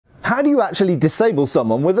how do you actually disable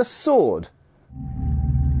someone with a sword?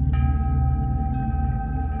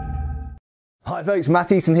 Hi folks,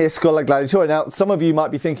 Matt Easton here, Schola Gladiatoria. Now, some of you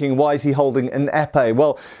might be thinking, why is he holding an épée?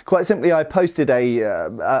 Well, quite simply, I posted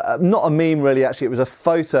not a meme really, actually, it was a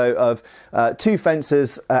photo of two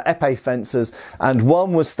fencers, épée fencers, and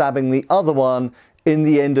one was stabbing the other one in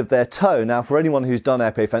the end of their toe. Now, for anyone who's done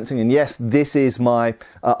épée fencing, and yes, this is my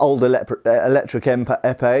old electric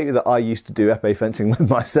épée that I used to do épée fencing with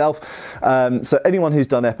myself. So anyone who's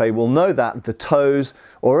done épée will know that the toes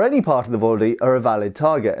or any part of the body are a valid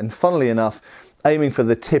target. And funnily enough, aiming for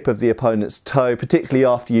the tip of the opponent's toe, particularly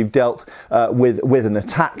after you've dealt with an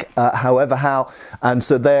attack, however how, and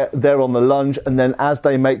so they're on the lunge, and then as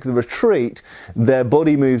they make the retreat, their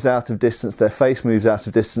body moves out of distance, their face moves out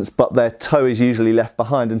of distance, but their toe is usually left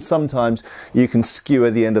behind, and sometimes you can skewer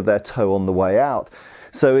the end of their toe on the way out.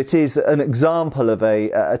 So it is an example of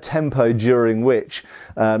a tempo during which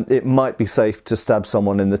it might be safe to stab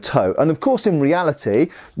someone in the toe. And of course, in reality,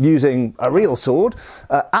 using a real sword,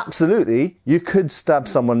 absolutely, you could stab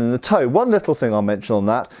someone in the toe. One little thing I'll mention on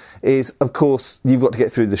that is, of course, you've got to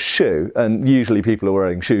get through the shoe, and usually people are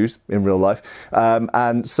wearing shoes in real life,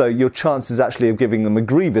 and so your chances actually of giving them a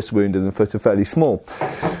grievous wound in the foot are fairly small.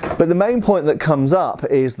 But the main point that comes up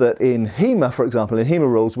is that in HEMA, for example, in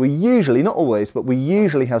HEMA rules, we usually, not always, but we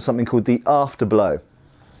usually have something called the after blow.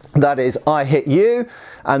 That is, I hit you,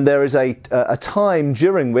 and there is a time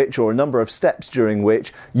during which, or a number of steps during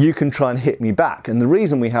which, you can try and hit me back. And the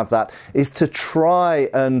reason we have that is to try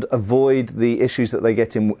and avoid the issues that they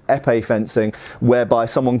get in épée fencing, whereby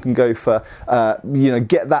someone can go for,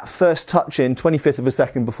 get that first touch in 25th of a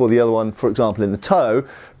second before the other one, for example, in the toe,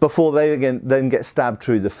 before they then get stabbed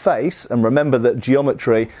through the face. And remember that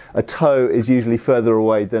geometry, a toe is usually further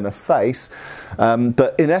away than a face.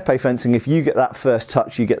 But in épée fencing, if you get that first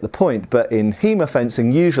touch, you get the point. But in HEMA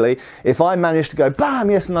fencing, usually, if I manage to go bam,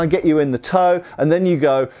 yes, and I get you in the toe, and then you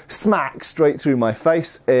go smack straight through my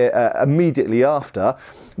face immediately after,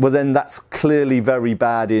 well then that's clearly very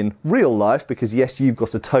bad in real life, because yes, you've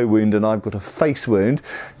got a toe wound and I've got a face wound.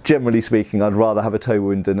 Generally speaking, I'd rather have a toe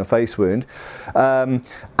wound than a face wound.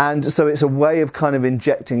 And so it's a way of kind of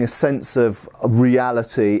injecting a sense of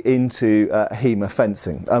reality into HEMA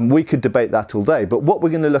fencing. We could debate that all day, but what we're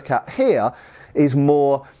going to look at here is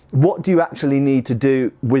more, what do you actually need to do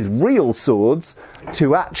with real swords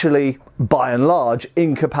to actually, by and large,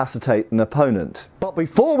 incapacitate an opponent? But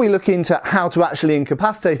before we look into how to actually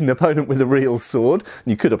incapacitate an opponent with a real sword,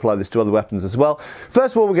 and you could apply this to other weapons as well,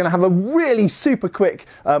 first of all, we're going to have a really super quick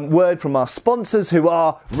word from our sponsors, who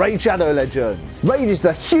are Raid Shadow Legends. Raid is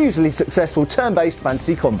the hugely successful turn-based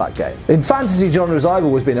fantasy combat game. In fantasy genres, I've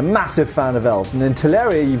always been a massive fan of elves, and in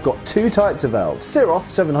Teleria you've got two types of elves. Siroth,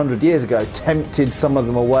 700 years ago, tempted some of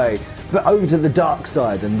them away, but over to the dark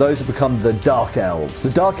side, and those have become the Dark Elves. The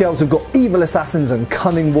Dark Elves have got evil assassins and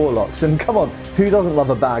cunning warlocks, and come on, who doesn't love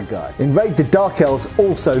a bad guy? In Raid, the Dark Elves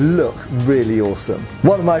also look really awesome.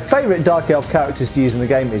 One of my favourite Dark Elf characters to use in the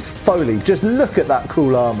game is Foley. Just look at that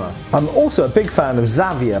cool armour. I'm also a big fan of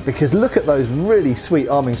Xavier, because look at those really sweet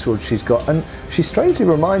arming swords she's got, and she strangely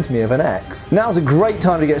reminds me of an X. Now's a great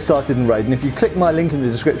time to get started in Raid, and if you click my link in the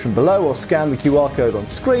description below or scan the QR code on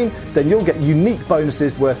screen, then you'll get unique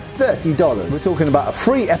bonuses worth $30. We're talking about a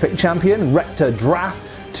free epic champion, Rector Drath,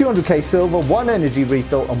 200k silver, 1 energy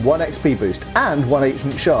refill and 1 XP boost, and 1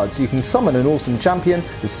 ancient shard, so you can summon an awesome champion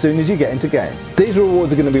as soon as you get into game. These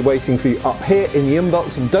rewards are going to be waiting for you up here in the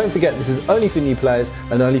inbox, and don't forget this is only for new players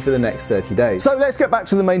and only for the next 30 days. So let's get back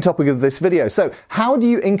to the main topic of this video. So how do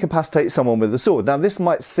you incapacitate someone with a sword? Now this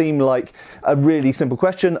might seem like a really simple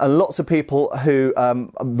question, and lots of people who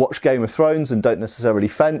watch Game of Thrones and don't necessarily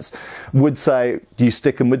fence would say, do you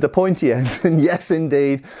stick them with the pointy end? And yes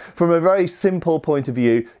indeed, from a very simple point of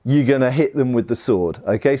view, you're going to hit them with the sword.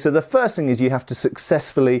 Okay, so the first thing is you have to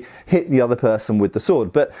successfully hit the other person with the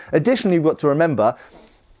sword. But additionally, you've got to remember,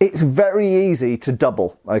 it's very easy to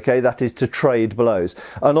double, okay? That is to trade blows.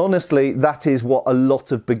 And honestly, that is what a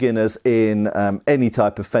lot of beginners in any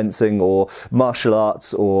type of fencing or martial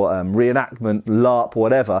arts or reenactment, LARP,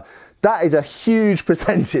 whatever, that is a huge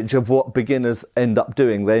percentage of what beginners end up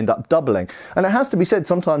doing. They end up doubling. And it has to be said,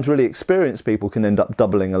 sometimes really experienced people can end up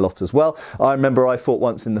doubling a lot as well. I remember I fought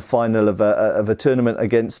once in the final of a tournament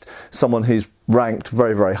against someone who's ranked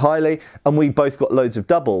very, very highly, and we both got loads of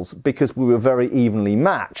doubles because we were very evenly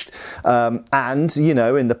matched. And, you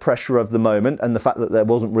know, in the pressure of the moment and the fact that there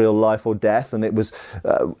wasn't real life or death, and it was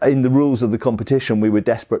in the rules of the competition, we were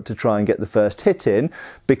desperate to try and get the first hit in,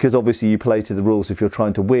 because obviously you play to the rules if you're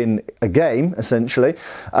trying to win a game, essentially.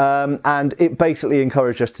 And it basically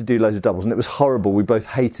encouraged us to do loads of doubles, and it was horrible. We both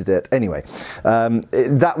hated it. Anyway,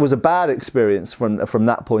 that was a bad experience from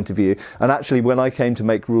that point of view. And actually, when I came to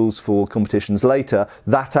make rules for competitions later,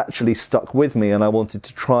 that actually stuck with me, and I wanted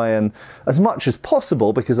to try and, as much as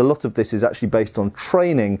possible, because a lot of this is actually based on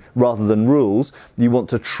training rather than rules, you want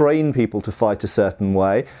to train people to fight a certain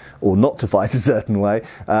way or not to fight a certain way,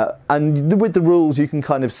 and with the rules you can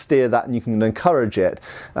kind of steer that and you can encourage it,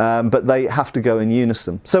 but they have to go in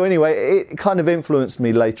unison. So anyway, it kind of influenced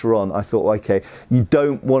me later on. I thought, okay, you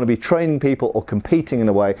don't want to be training people or competing in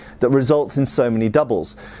a way that results in so many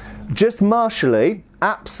doubles. Just martially,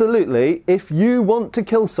 absolutely, if you want to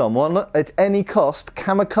kill someone at any cost,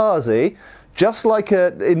 kamikaze, just like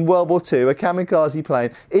in World War II, a kamikaze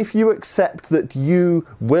plane, if you accept that you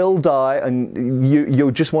will die and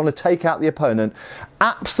you just want to take out the opponent,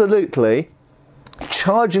 absolutely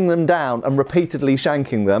charging them down and repeatedly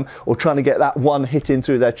shanking them, or trying to get that one hit in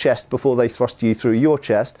through their chest before they thrust you through your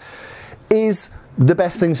chest, is the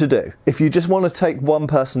best thing to do if you just want to take one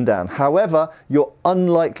person down. However, you're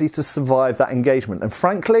unlikely to survive that engagement, and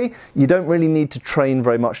frankly, you don't really need to train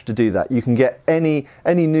very much to do that. You can get any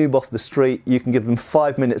noob off the street, you can give them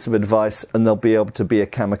 5 minutes of advice and they'll be able to be a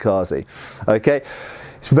kamikaze. Okay?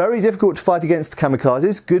 It's very difficult to fight against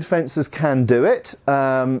kamikazes. Good fencers can do it,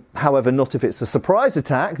 however, not if it's a surprise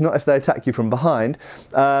attack, not if they attack you from behind.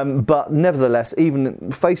 But nevertheless,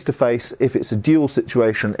 even face to face, if it's a duel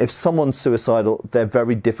situation, if someone's suicidal, they're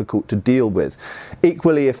very difficult to deal with.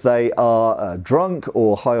 Equally, if they are drunk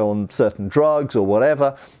or high on certain drugs or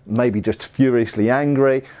whatever, maybe just furiously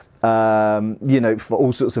angry, you know, for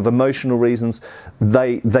all sorts of emotional reasons,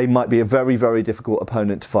 they might be a very, very difficult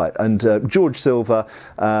opponent to fight. And George Silver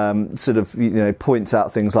sort of, you know, points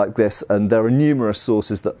out things like this, and there are numerous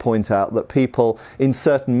sources that point out that people in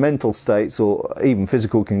certain mental states or even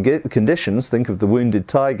physical conditions, think of the wounded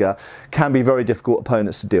tiger, can be very difficult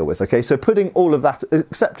opponents to deal with. Okay, so putting all of that,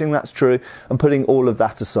 accepting that's true and putting all of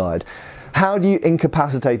that aside, how do you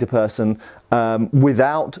incapacitate a person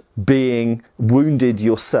without being wounded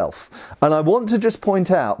yourself? And I want to just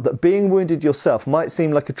point out that being wounded yourself might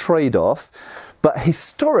seem like a trade-off, but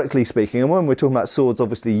historically speaking, and when we're talking about swords,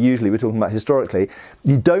 obviously usually we're talking about historically,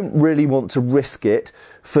 you don't really want to risk it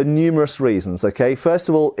for numerous reasons, okay? First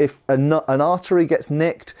of all, if an artery gets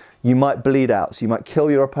nicked, you might bleed out. So you might kill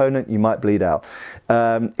your opponent, you might bleed out.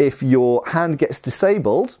 If your hand gets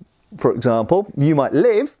disabled, for example, you might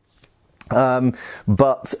live,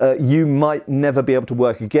 but you might never be able to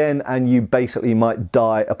work again, and you basically might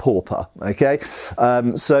die a pauper. Okay,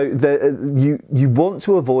 so you want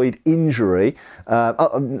to avoid injury,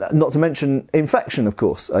 not to mention infection, of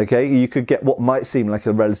course. Okay, you could get what might seem like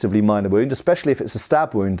a relatively minor wound, especially if it's a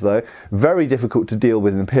stab wound, though. Very difficult to deal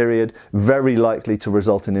with in the period, very likely to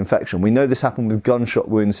result in infection. We know this happened with gunshot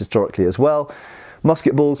wounds historically as well.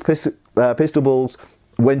 Musket balls, pistol balls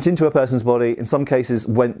went into a person's body, in some cases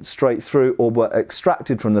went straight through or were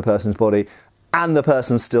extracted from the person's body, and the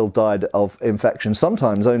person still died of infection,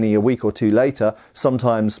 sometimes only a week or two later,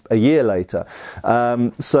 sometimes a year later.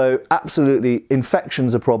 So absolutely,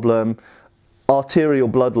 infection's a problem, arterial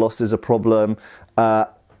blood loss is a problem,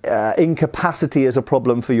 incapacity is a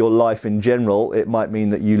problem for your life in general. It might mean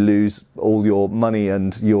that you lose all your money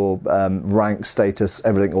and your rank, status,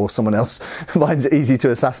 everything, or someone else finds it easy to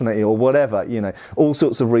assassinate you or whatever, you know, all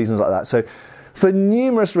sorts of reasons like that. So for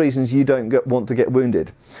numerous reasons, you don't want to get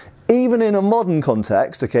wounded. Even in a modern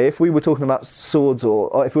context, okay, if we were talking about swords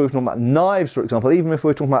or if we were talking about knives, for example, even if we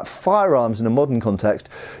were talking about firearms in a modern context,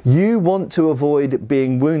 you want to avoid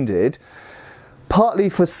being wounded, partly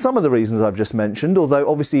for some of the reasons I've just mentioned, although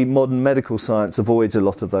obviously modern medical science avoids a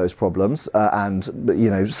lot of those problems, and, you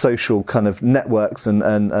know, social kind of networks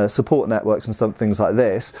and support networks and some things like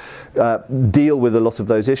this deal with a lot of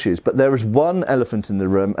those issues. But there is one elephant in the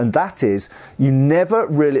room, and that is you never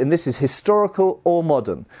really, and this is historical or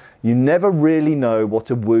modern, you never really know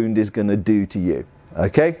what a wound is going to do to you,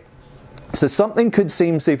 okay? So something could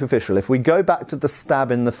seem superficial. If we go back to the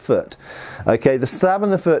stab in the foot, okay, the stab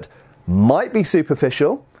in the foot might be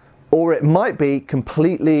superficial, or it might be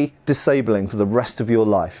completely disabling for the rest of your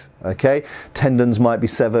life, okay? Tendons might be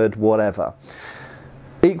severed, whatever.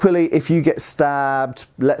 Equally, if you get stabbed,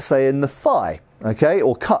 let's say in the thigh, okay,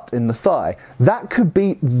 or cut in the thigh, that could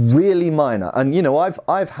be really minor. And you know,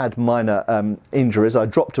 I've had minor injuries. I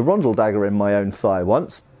dropped a rondel dagger in my own thigh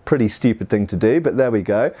once. pretty stupid thing to do, but there we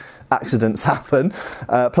go. Accidents happen.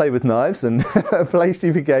 Play with knives and play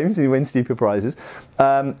stupid games and you win stupid prizes.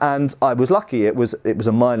 And I was lucky. It was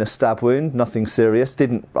a minor stab wound, nothing serious.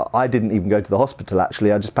 I didn't even go to the hospital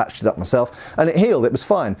actually. I just patched it up myself and it healed. It was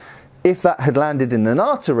fine. If that had landed in an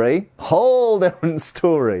artery, whole different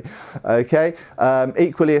story. Okay.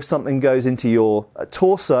 Equally, if something goes into your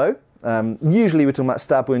torso, usually we're talking about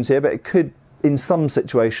stab wounds here, but it could, in some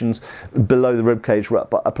situations below the ribcage,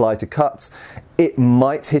 apply to cuts. It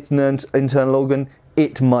might hit an internal organ.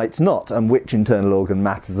 It might not, and which internal organ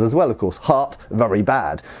matters as well, of course. Heart, very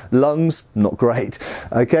bad. Lungs, not great.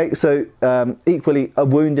 Okay, so equally, a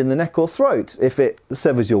wound in the neck or throat. If it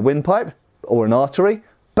severs your windpipe or an artery,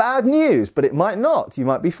 bad news, but it might not. You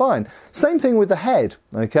might be fine. Same thing with the head,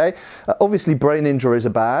 okay? Obviously, brain injuries are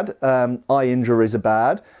bad, eye injuries are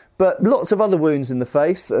bad, but lots of other wounds in the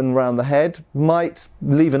face and around the head might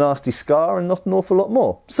leave a nasty scar and not an awful lot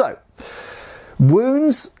more. So,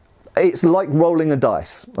 wounds, it's like rolling a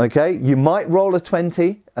dice, okay? You might roll a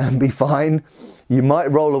 20 and be fine. You might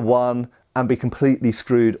roll a 1 and be completely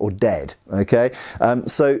screwed or dead, okay?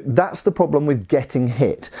 So that's the problem with getting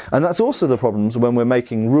hit. And that's also the problems when we're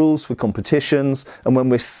making rules for competitions and when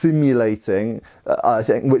we're simulating, I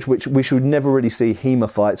think, which we should never really see HEMA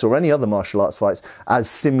fights or any other martial arts fights as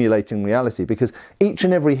simulating reality, because each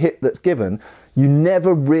and every hit that's given, you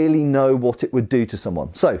never really know what it would do to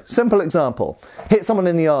someone. So, simple example, hit someone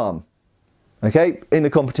in the arm, okay, in a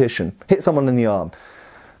competition, hit someone in the arm.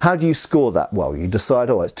 How do you score that? Well, you decide,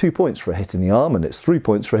 oh, it's 2 points for a hit in the arm and it's 3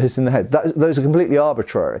 points for a hit in the head. Those are completely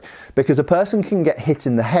arbitrary, because a person can get hit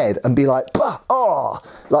in the head and be like, bah, oh,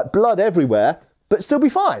 like blood everywhere, but still be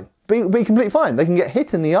fine, be completely fine. They can get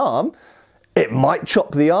hit in the arm. It might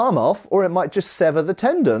chop the arm off, or it might just sever the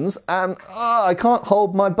tendons, and I can't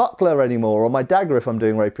hold my buckler anymore, or my dagger if I'm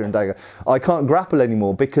doing rapier and dagger. I can't grapple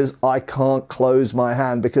anymore because I can't close my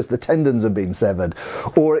hand because the tendons have been severed.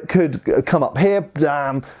 Or it could come up here,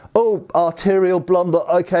 damn, oh, arterial blunder,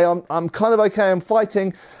 okay, I'm kind of okay, I'm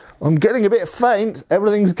fighting, I'm getting a bit faint,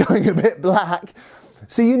 everything's going a bit black.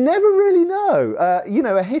 So you never really know. You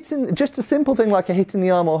know, just a simple thing like a hit in the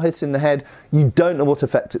arm or a hit in the head, you don't know what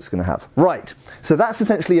effect it's going to have. Right, so that's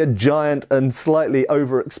essentially a giant and slightly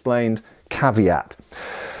over-explained caveat.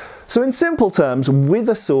 So in simple terms, with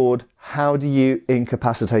a sword, how do you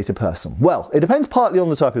incapacitate a person? Well, it depends partly on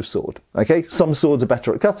the type of sword, okay? Some swords are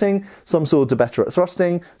better at cutting, some swords are better at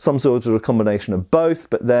thrusting, some swords are a combination of both,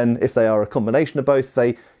 but then if they are a combination of both,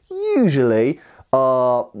 they usually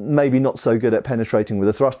are maybe not so good at penetrating with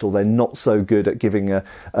a thrust, or they're not so good at giving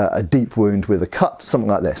a deep wound with a cut, something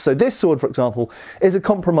like this. So this sword, for example, is a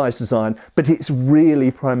compromised design, but it's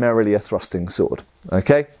really primarily a thrusting sword,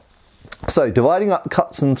 okay? So dividing up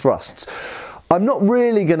cuts and thrusts. I'm not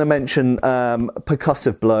really going to mention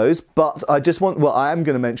percussive blows, but I am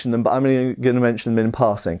going to mention them, but I'm only going to mention them in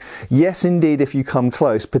passing. Yes, indeed, if you come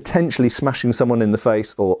close, potentially smashing someone in the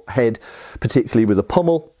face or head, particularly with a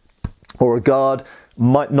pommel or a guard,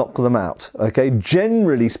 might knock them out, okay?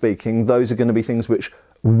 Generally speaking, those are going to be things which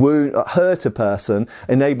hurt a person,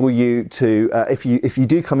 enable you to, if you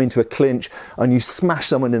do come into a clinch and you smash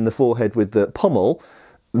someone in the forehead with the pommel,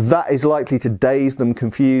 that is likely to daze them,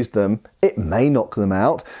 confuse them. It may knock them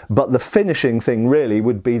out, but the finishing thing really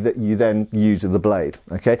would be that you then use the blade,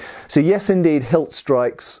 okay? So yes, indeed, hilt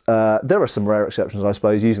strikes, there are some rare exceptions, I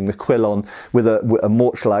suppose. Using the quillon with a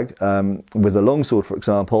mortschlag, with a longsword, for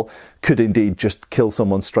example, could indeed just kill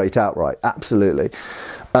someone straight outright, absolutely.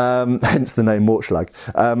 Hence the name mortschlag.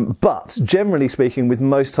 But generally speaking, with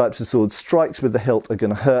most types of swords, strikes with the hilt are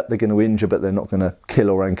going to hurt, they're going to injure, but they're not going to kill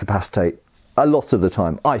or incapacitate. A lot of the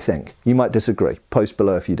time, I think. You might disagree. Post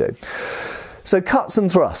below if you do. So cuts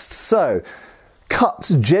and thrusts. So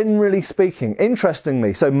cuts, generally speaking,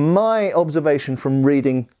 interestingly, so my observation from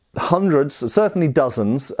reading hundreds, certainly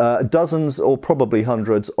dozens or probably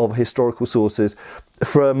hundreds of historical sources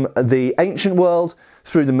from the ancient world,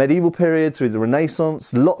 through the medieval period, through the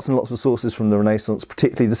Renaissance, lots and lots of sources from the Renaissance,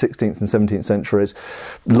 particularly the 16th and 17th centuries,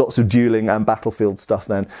 lots of dueling and battlefield stuff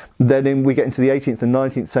then. Then we get into the 18th and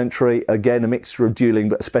 19th century, again a mixture of dueling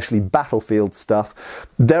but especially battlefield stuff.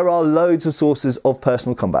 There are loads of sources of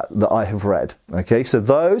personal combat that I have read, okay? So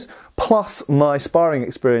those, plus my sparring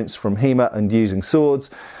experience from HEMA and using swords,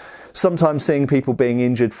 sometimes seeing people being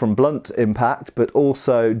injured from blunt impact, but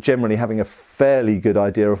also generally having a fairly good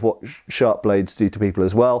idea of what sharp blades do to people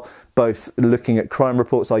as well. Both looking at crime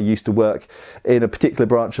reports. I used to work in a particular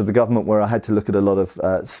branch of the government where I had to look at a lot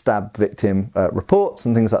of stab victim reports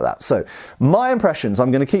and things like that. So my impressions, I'm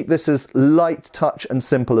going to keep this as light touch and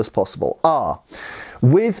simple as possible, are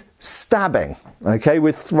with stabbing, okay,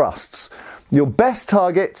 with thrusts, Your best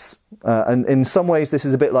targets, and in some ways this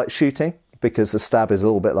is a bit like shooting because the stab is a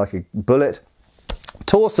little bit like a bullet.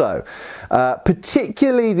 Torso,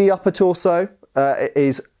 particularly the upper torso,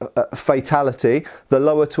 is fatality. The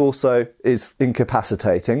lower torso is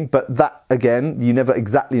incapacitating, but that again, you never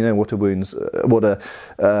exactly know what a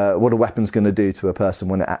weapon's going to do to a person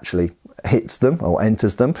when it actually hits them or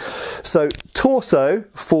enters them. So torso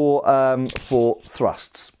for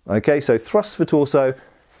thrusts. Okay, so thrusts for torso,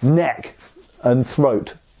 neck and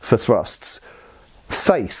throat for thrusts,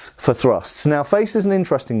 face for thrusts. Now, face is an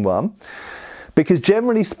interesting one, because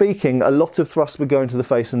generally speaking, a lot of thrusts would go into the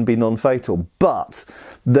face and be non-fatal. But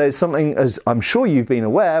there's something, as I'm sure you've been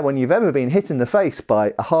aware, when you've ever been hit in the face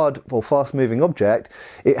by a hard or fast-moving object,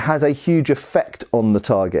 it has a huge effect on the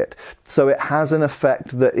target. So it has an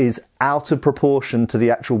effect that is out of proportion to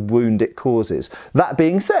the actual wound it causes. That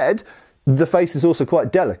being said, the face is also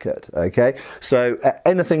quite delicate, okay? So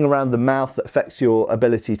anything around the mouth that affects your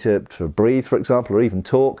ability to breathe, for example, or even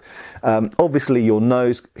talk. Obviously your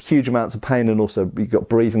nose, huge amounts of pain, and also you've got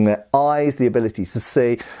breathing there. Eyes, the ability to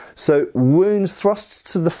see. So wounds, thrusts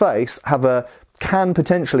to the face can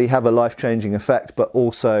potentially have a life-changing effect, but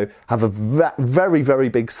also have a very, very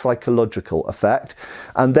big psychological effect.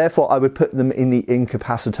 And therefore I would put them in the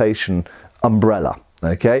incapacitation umbrella.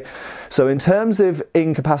 Okay, so in terms of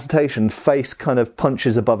incapacitation, face kind of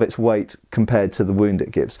punches above its weight compared to the wound it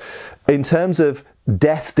gives. In terms of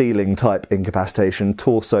death-dealing type incapacitation,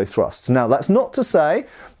 torso thrusts. Now, that's not to say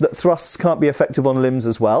that thrusts can't be effective on limbs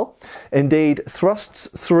as well. Indeed, thrusts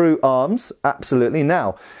through arms, absolutely.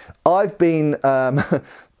 Now, I've been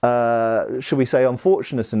should we say,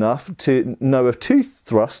 unfortunate enough to know of 2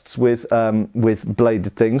 thrusts with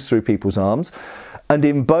bladed things through people's arms. And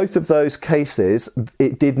in both of those cases,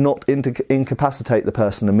 it did not incapacitate the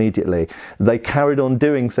person immediately. They carried on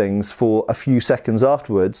doing things for a few seconds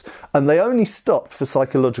afterwards, and they only stopped for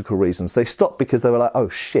psychological reasons. They stopped because they were like, oh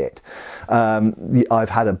shit, I've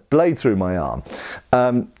had a blade through my arm.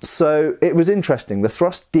 So it was interesting. The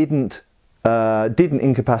thrust didn't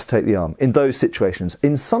incapacitate the arm in those situations.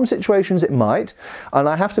 In some situations it might, and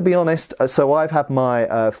I have to be honest, so I've had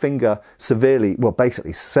my finger severely, well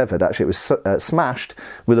basically severed actually. It was smashed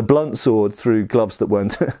with a blunt sword through gloves that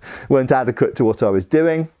weren't adequate to what I was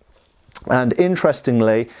doing. And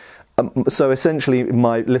interestingly, so essentially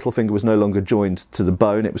my little finger was no longer joined to the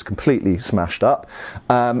bone, it was completely smashed up,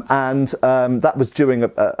 and that was during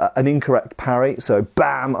an incorrect parry. So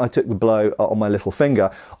bam, I took the blow on my little finger.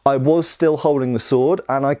 I was still holding the sword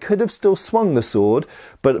and I could have still swung the sword,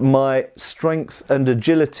 but my strength and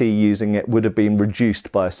agility using it would have been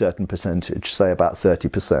reduced by a certain percentage, say about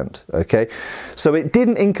 30%. Okay, so it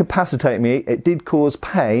didn't incapacitate me, it did cause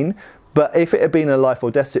pain. But if it had been a life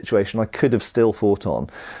or death situation, I could have still fought on.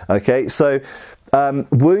 Okay, so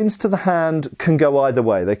wounds to the hand can go either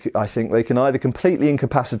way. I think they can either completely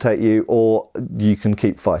incapacitate you or you can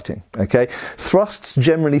keep fighting. Okay, thrusts,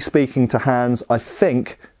 generally speaking, to hands, I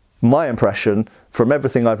think, my impression from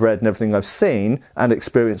everything I've read and everything I've seen and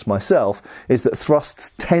experienced myself is that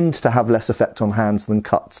thrusts tend to have less effect on hands than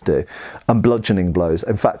cuts do, and bludgeoning blows.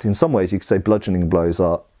 In fact, in some ways you could say bludgeoning blows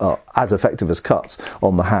are as effective as cuts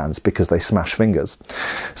on the hands because they smash fingers.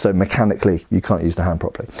 So mechanically you can't use the hand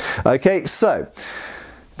properly. Okay, so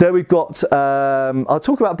there we've got, I'll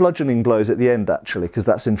talk about bludgeoning blows at the end actually, because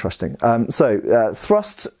that's interesting.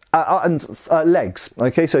 Thrusts and legs.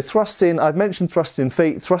 Okay, so thrusts in, I've mentioned thrusts in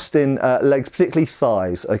feet, thrust in legs, particularly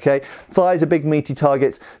thighs. Okay, thighs are big meaty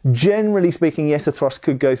targets. Generally speaking, yes, a thrust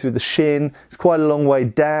could go through the shin. It's quite a long way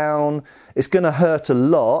down. It's going to hurt a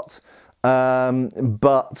lot.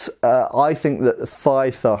 But I think that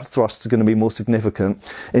thigh thrusts are going to be more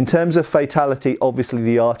significant. In terms of fatality, obviously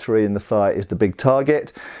the artery in the thigh is the big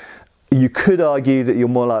target. You could argue that you're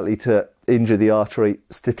more likely to injure the artery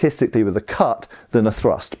statistically with a cut than a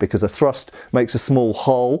thrust, because a thrust makes a small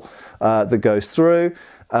hole that goes through.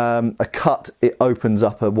 A cut, it opens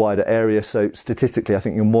up a wider area, so statistically I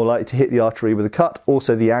think you're more likely to hit the artery with a cut.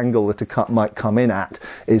 Also, the angle that a cut might come in at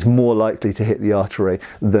is more likely to hit the artery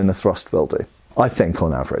than a thrust will do, I think,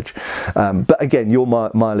 on average. But again, your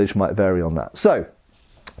mileage might vary on that. So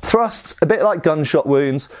thrusts, a bit like gunshot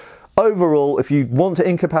wounds. Overall, if you want to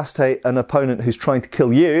incapacitate an opponent who's trying to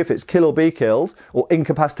kill you, if it's kill or be killed, or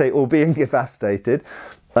incapacitate or be incapacitated,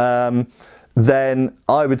 then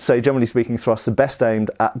I would say, generally speaking, thrusts are best aimed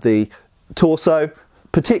at the torso,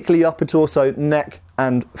 particularly upper torso, neck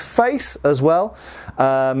and face as well.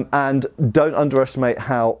 And don't underestimate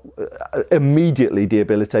how immediately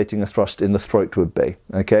debilitating a thrust in the throat would be.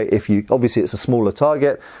 Okay, obviously it's a smaller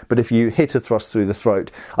target, but if you hit a thrust through the throat,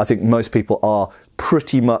 I think most people are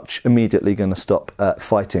pretty much immediately going to stop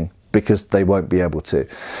fighting because they won't be able to.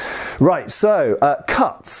 Right, so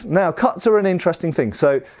cuts. Now, cuts are an interesting thing.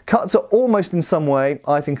 So cuts are almost in some way,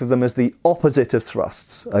 I think of them as the opposite of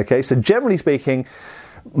thrusts. Okay, so generally speaking,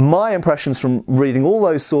 my impressions from reading all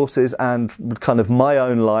those sources and kind of my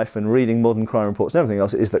own life and reading modern crime reports and everything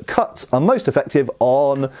else is that cuts are most effective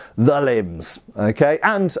on the limbs, okay,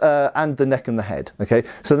 and the neck and the head, okay.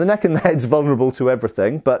 So the neck and the head's vulnerable to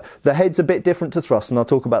everything, but the head's a bit different to thrust, and I'll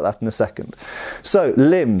talk about that in a second. So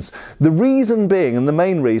limbs. The reason being, and the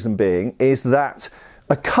main reason being, is that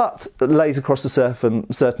a cut lays across a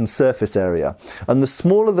certain surface area, and the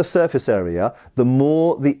smaller the surface area, the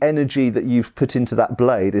more the energy that you've put into that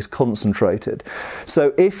blade is concentrated.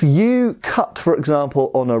 So if you cut, for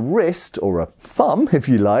example, on a wrist or a thumb, if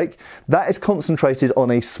you like, that is concentrated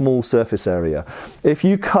on a small surface area. If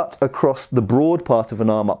you cut across the broad part of an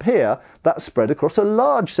arm up here, that's spread across a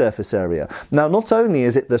large surface area. Now, not only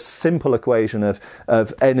is it the simple equation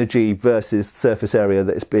of energy versus surface area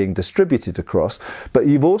that is being distributed across, but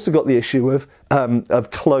you've also got the issue of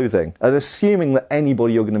clothing. And assuming that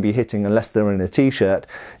anybody you're going to be hitting, unless they're in a t-shirt,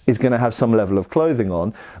 is going to have some level of clothing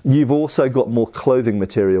on, you've also got more clothing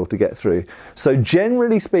material to get through. So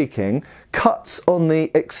generally speaking, cuts on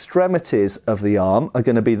the extremities of the arm are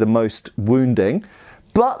going to be the most wounding,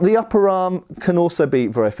 but the upper arm can also be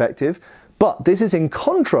very effective. But this is in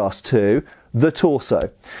contrast to the torso.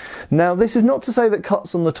 Now, this is not to say that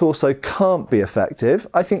cuts on the torso can't be effective.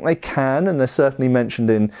 I think they can, and they're certainly mentioned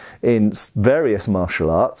in various martial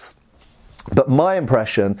arts. But my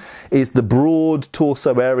impression is the broad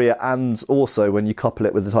torso area, and also when you couple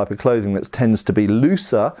it with the type of clothing that tends to be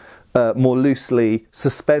looser, more loosely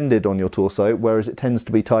suspended on your torso, whereas it tends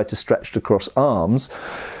to be tighter stretched across arms,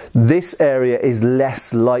 this area is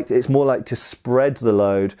less likely, it's more likely to spread the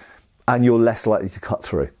load, and you're less likely to cut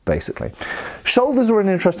through, basically. Shoulders are an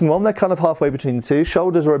interesting one. They're kind of halfway between the two.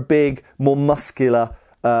 Shoulders are a big, more muscular,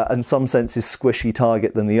 and some senses squishy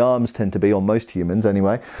target than the arms tend to be, on most humans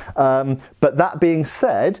anyway. But that being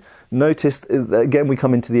said, notice, again, we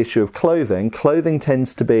come into the issue of clothing. Clothing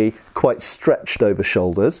tends to be quite stretched over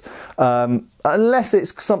shoulders, unless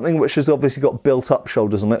it's something which has obviously got built-up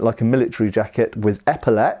shoulders on it, like a military jacket with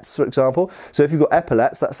epaulettes, for example. So if you've got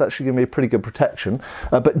epaulettes, that's actually going to be a pretty good protection.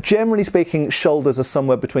 But generally speaking, shoulders are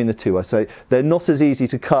somewhere between the two. I say they're not as easy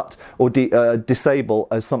to cut or disable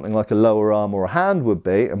as something like a lower arm or a hand would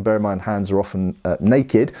be, and bear in mind hands are often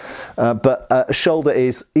naked, but a shoulder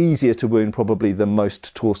is easier to wound probably than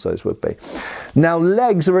most torsos would be. Now,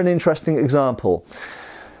 legs are an interesting example.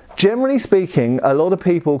 Generally speaking, a lot of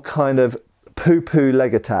people kind of poo-poo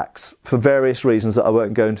leg attacks for various reasons that I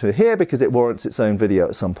won't go into here because it warrants its own video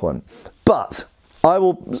at some point. But I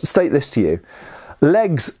will state this to you.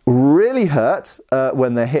 Legs really hurt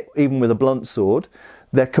when they're hit even with a blunt sword.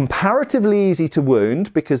 They're comparatively easy to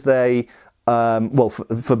wound because they well,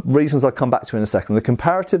 for reasons I'll come back to in a second, they're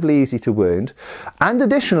comparatively easy to wound, and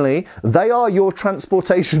additionally, they are your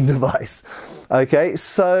transportation device. Okay,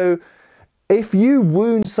 so if you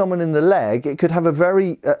wound someone in the leg, it could have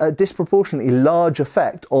a disproportionately large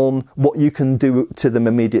effect on what you can do to them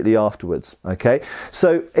immediately afterwards. Okay,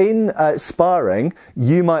 so in sparring,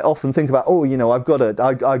 you might often think about, oh, you know, I've got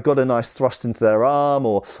a nice thrust into their arm,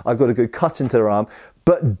 or I've got a good cut into their arm.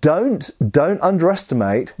 But don't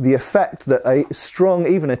underestimate the effect that a strong,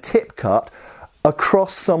 even a tip cut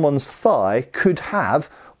across someone's thigh could have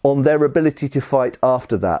on their ability to fight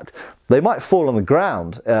after that. They might fall on the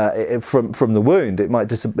ground from the wound. It might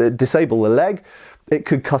disable the leg. It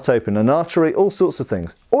could cut open an artery, all sorts of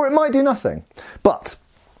things. Or it might do nothing. But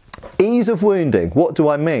ease of wounding, what do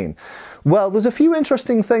I mean? Well, there's a few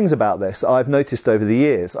interesting things about this I've noticed over the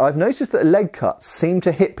years. I've noticed that leg cuts seem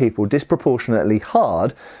to hit people disproportionately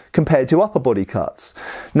hard compared to upper body cuts.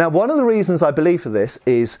 Now, one of the reasons I believe for this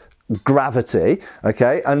is gravity,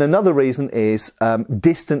 okay, and another reason is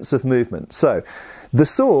distance of movement. So the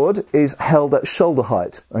sword is held at shoulder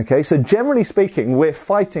height, okay, so generally speaking, we're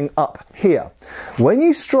fighting up here. When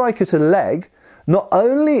you strike at a leg, not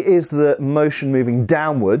only is the motion moving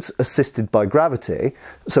downwards assisted by gravity,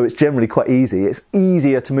 so it's generally quite easy, it's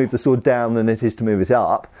easier to move the sword down than it is to move it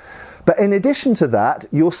up, but in addition to that,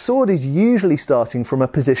 your sword is usually starting from a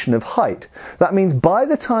position of height. That means by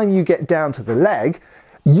the time you get down to the leg,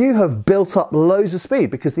 you have built up loads of speed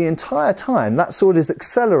because the entire time that sword is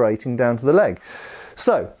accelerating down to the leg.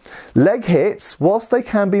 So, leg hits, whilst they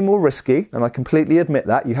can be more risky, and I completely admit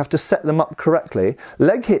that, you have to set them up correctly,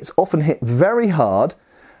 leg hits often hit very hard,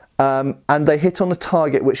 and they hit on a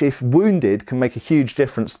target which, if wounded, can make a huge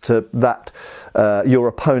difference to that your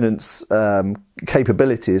opponent's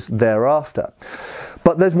capabilities thereafter.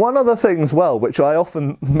 But there's one other thing as well, which I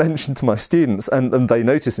often mention to my students, and they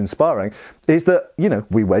notice in sparring, is that, you know,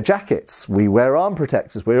 we wear jackets, we wear arm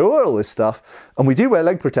protectors, we wear all this stuff, and we do wear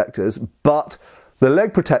leg protectors, but the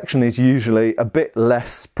leg protection is usually a bit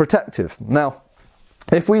less protective. Now,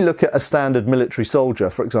 if we look at a standard military soldier,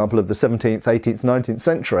 for example, of the 17th, 18th, 19th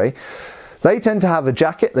century, they tend to have a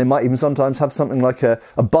jacket. They might even sometimes have something like a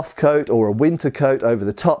buff coat or a winter coat over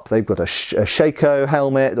the top. They've got a shako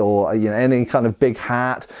helmet, or, you know, any kind of big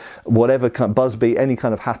hat, whatever kind of busby, any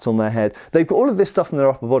kind of hat on their head. They've got all of this stuff in their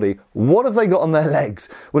upper body. What have they got on their legs?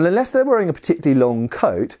 Well, unless they're wearing a particularly long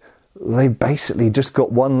coat, they've basically just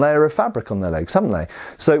got one layer of fabric on their legs, haven't they?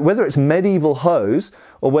 So whether it's medieval hose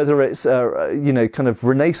or whether it's, you know, kind of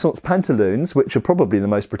Renaissance pantaloons, which are probably the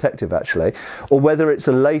most protective actually, or whether it's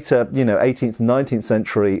a later, you know, 18th, 19th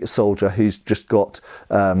century soldier who's just got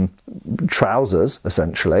trousers,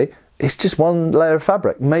 essentially, it's just one layer of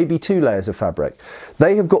fabric, maybe two layers of fabric.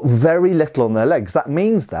 They have got very little on their legs. That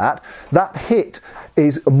means that that hit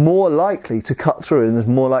is more likely to cut through and is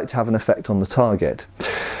more likely to have an effect on the target.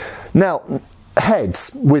 Now,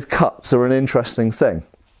 heads with cuts are an interesting thing.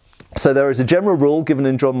 So there is a general rule given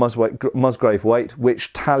in John Musgrave Waite,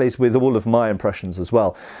 which tallies with all of my impressions as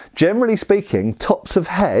well. Generally speaking, tops of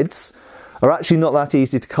heads are actually not that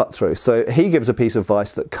easy to cut through. So he gives a piece of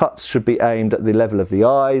advice that cuts should be aimed at the level of the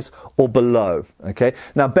eyes or below. Okay.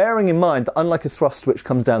 Now, bearing in mind that unlike a thrust which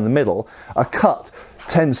comes down the middle, a cut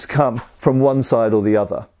tends to come from one side or the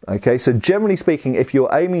other. Okay. So generally speaking, if you're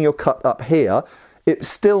aiming your cut up here, it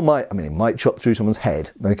still might, I mean, it might chop through someone's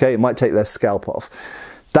head, okay? It might take their scalp off.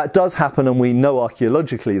 That does happen, and we know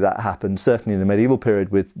archaeologically that happened, certainly in the medieval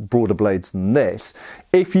period, with broader blades than this.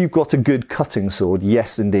 If you've got a good cutting sword,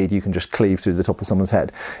 yes, indeed, you can just cleave through the top of someone's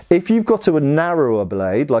head. If you've got a narrower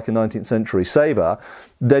blade, like a 19th century sabre,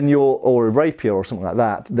 then or a rapier or something like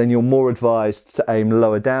that, then you're more advised to aim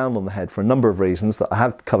lower down on the head for a number of reasons that I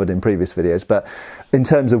have covered in previous videos. But in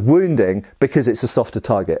terms of wounding, because it's a softer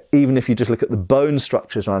target, even if you just look at the bone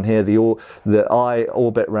structures around here, the eye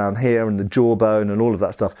orbit around here and the jawbone and all of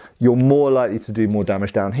that stuff, you're more likely to do more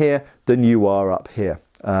damage down here than you are up here.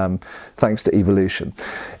 Thanks to evolution.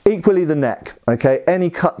 Equally the neck, okay?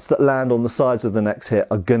 Any cuts that land on the sides of the necks here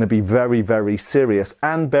are going to be very, very serious.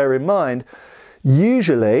 And bear in mind,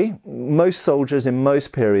 usually, most soldiers in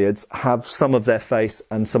most periods have some of their face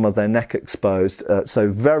and some of their neck exposed.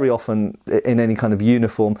 So very often in any kind of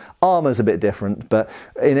uniform, armour's a bit different, but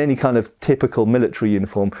in any kind of typical military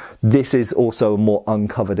uniform, this is also a more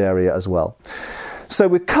uncovered area as well. So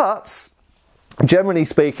with cuts, generally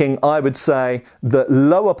speaking, I would say that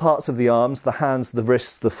lower parts of the arms, the hands, the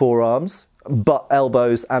wrists, the forearms, but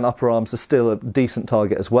elbows and upper arms are still a decent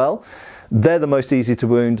target as well. They're the most easy to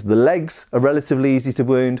wound. The legs are relatively easy to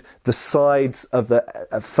wound. The sides of the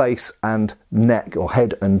face and neck, or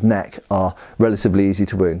head and neck, are relatively easy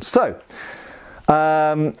to wound. So,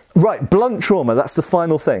 right, blunt trauma, that's the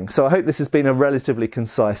final thing. So I hope this has been a relatively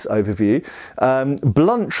concise overview.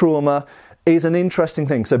 Blunt trauma is an interesting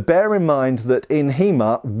thing. So bear in mind that in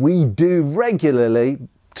HEMA, we do regularly,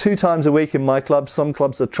 2 times a week in my club, some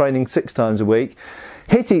clubs are training 6 times a week,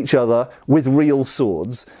 hit each other with real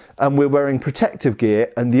swords, and we're wearing protective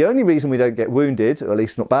gear, and the only reason we don't get wounded, or at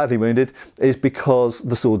least not badly wounded, is because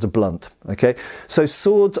the swords are blunt, okay? So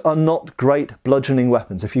swords are not great bludgeoning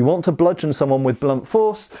weapons. If you want to bludgeon someone with blunt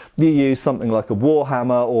force, you use something like a war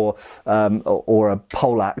hammer or a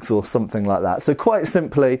poleaxe or something like that. So quite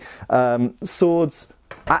simply, swords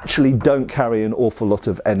actually don't carry an awful lot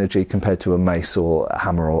of energy compared to a mace or a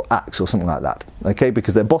hammer or axe or something like that, okay,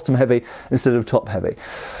 because they're bottom heavy instead of top heavy.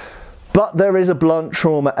 But there is a blunt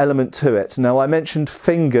trauma element to it. Now, I mentioned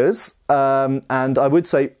fingers, and I would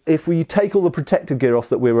say if we take all the protective gear off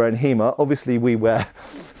that we wear in HEMA, obviously we wear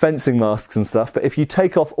fencing masks and stuff, but if you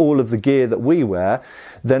take off all of the gear that we wear,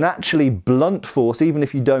 then actually blunt force, even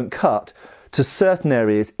if you don't cut, to certain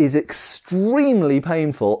areas is extremely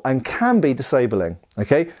painful and can be disabling,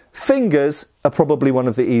 okay? Fingers are probably one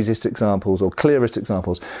of the easiest examples or clearest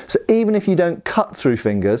examples. So even if you don't cut through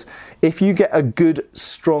fingers, if you get a good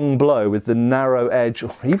strong blow with the narrow edge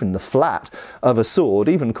or even the flat of a sword,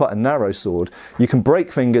 even quite a narrow sword, you can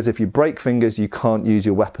break fingers. If you break fingers, you can't use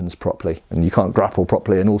your weapons properly and you can't grapple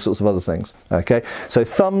properly and all sorts of other things, okay? So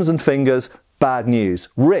thumbs and fingers, bad news.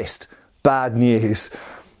 Wrist, bad news.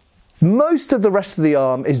 Most of the rest of the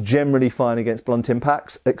arm is generally fine against blunt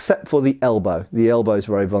impacts, except for the elbow. The elbow is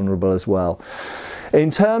very vulnerable as well. In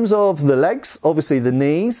terms of the legs, obviously the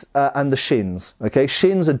knees and the shins. Okay,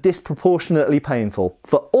 shins are disproportionately painful.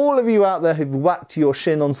 For all of you out there who've whacked your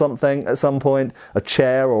shin on something at some point, a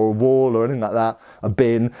chair or a wall or anything like that, a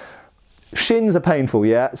bin, Shins are painful,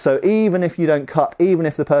 yeah? So even if you don't cut, even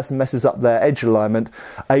if the person messes up their edge alignment,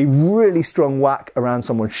 a really strong whack around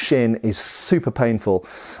someone's shin is super painful,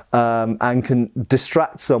 and can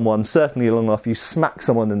distract someone, certainly long enough. You smack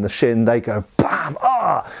someone in the shin, they go bam,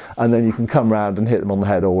 ah, and then you can come round and hit them on the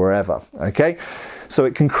head or wherever, okay? So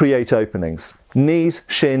it can create openings. Knees,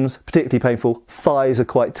 shins, particularly painful. Thighs are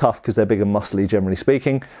quite tough because they're big and muscly, generally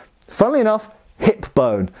speaking. Funnily enough, hip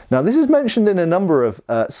bone. Now this is mentioned in a number of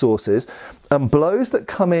sources, and blows that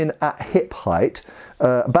come in at hip height,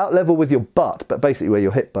 about level with your butt, but basically where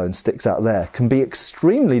your hip bone sticks out there, can be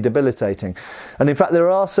extremely debilitating. And in fact there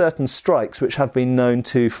are certain strikes which have been known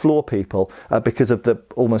to floor people because of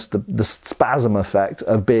almost the spasm effect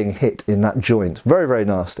of being hit in that joint. Very, very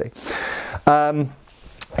nasty.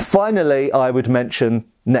 Finally, I would mention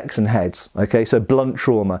necks and heads, okay, so blunt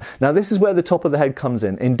trauma. Now this is where the top of the head comes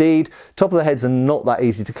in. Indeed, top of the heads are not that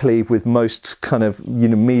easy to cleave with most kind of, you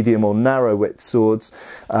know, medium or narrow width swords,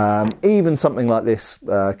 even something like this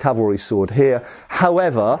cavalry sword here.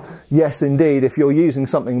 However, yes indeed, if you're using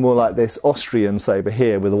something more like this Austrian sabre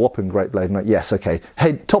here with a whopping great blade, yes, okay,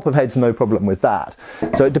 top of head's no problem with that.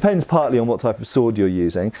 So it depends partly on what type of sword you're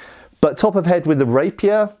using. But top of head with the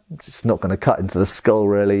rapier, it's not going to cut into the skull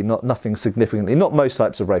really, nothing significantly, not most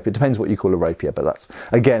types of rapier, it depends what you call a rapier, but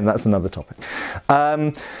that's another topic.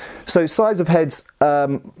 So size of heads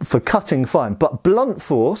for cutting, fine, but blunt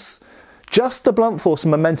force, just the blunt force and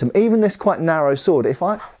momentum, even this quite narrow sword, if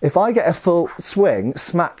I get a full swing,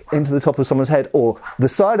 smack into the top of someone's head, or the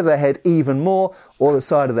side of their head even more, or the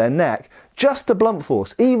side of their neck, just the blunt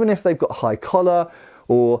force, even if they've got a high collar,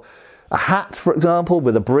 or a hat, for example,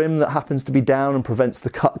 with a brim that happens to be down and prevents the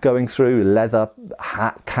cut going through, leather,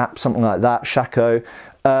 hat, cap, something like that, shako,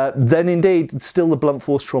 then indeed still the blunt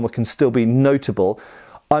force trauma can still be notable.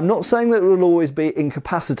 I'm not saying that it will always be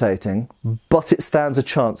incapacitating, but it stands a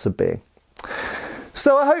chance of being.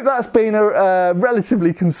 So I hope that's been a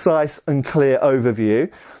relatively concise and clear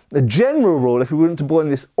overview. The general rule, if we wanted to boil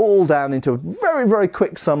this all down into a very, very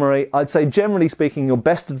quick summary, I'd say generally speaking, you're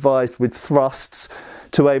best advised with thrusts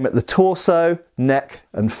to aim at the torso, neck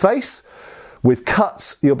and face. With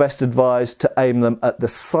cuts, you're best advised to aim them at the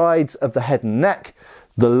sides of the head and neck,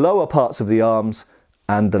 the lower parts of the arms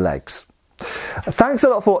and the legs. Thanks a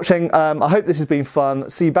lot for watching. I hope this has been fun.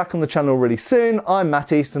 See you back on the channel really soon. I'm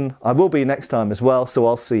Matt Easton. I will be next time as well, so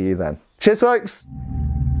I'll see you then. Cheers folks!